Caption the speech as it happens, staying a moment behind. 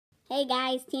Hey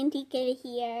guys, TNT Kid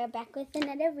here, back with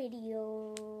another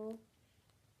video.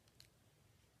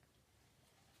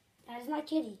 That is my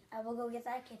kitty. I will go get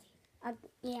that kitty.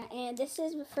 Yeah, and this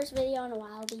is the first video in a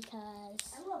while because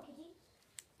Hello, kitty.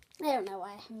 I don't know why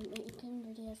I haven't made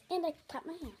videos. And I cut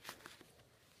my hair.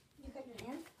 You cut your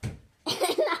hand?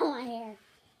 Not my hair.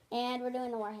 And we're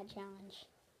doing the Warhead challenge.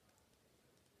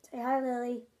 Say hi,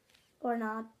 Lily. Or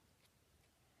not.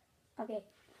 Okay.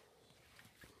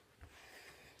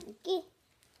 Okay.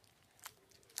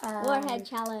 Warhead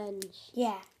challenge.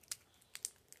 Yeah.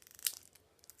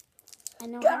 I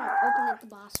know how to open it the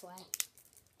boss way.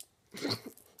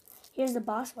 Here's the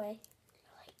boss way.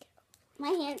 My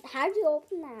hand. How'd you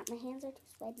open that? My hands are too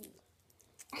sweaty.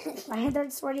 My hands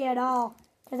aren't sweaty at all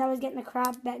because I was getting the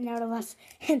crap beaten out of us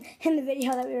in the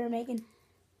video that we were making.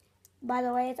 By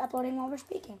the way, it's uploading while we're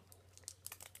speaking.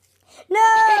 No!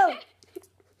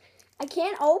 I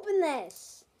can't open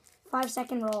this.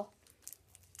 5-second roll.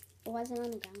 It wasn't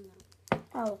on the ground though.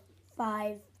 Oh,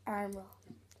 5 arm roll.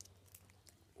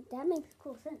 That makes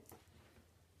cool sense.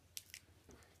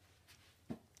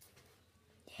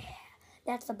 Yeah,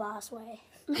 that's the boss way.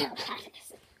 No, that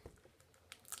isn't.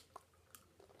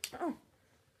 Oh.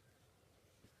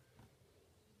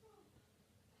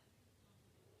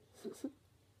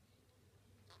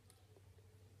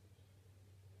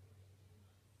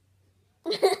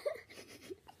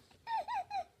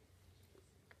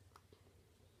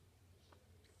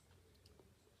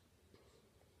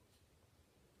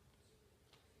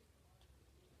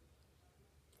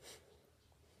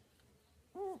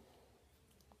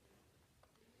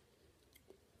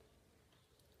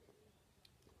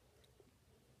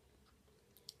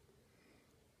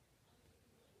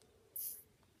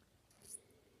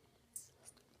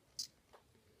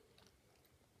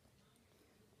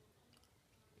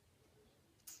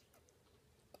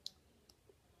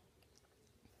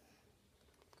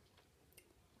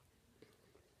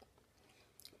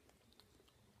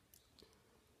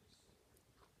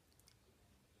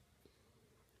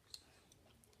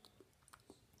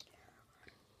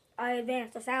 I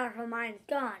advanced. The sour from mine is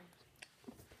gone.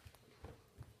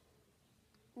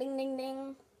 Ding, ding,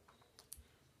 ding.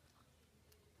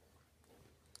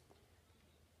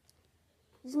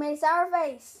 Just made a sour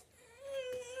face.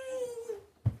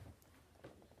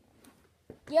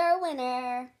 You're a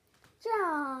winner.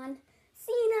 John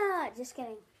Cena. Just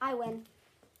kidding. I win.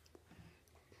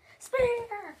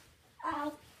 Spear!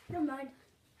 Ow. Never mind.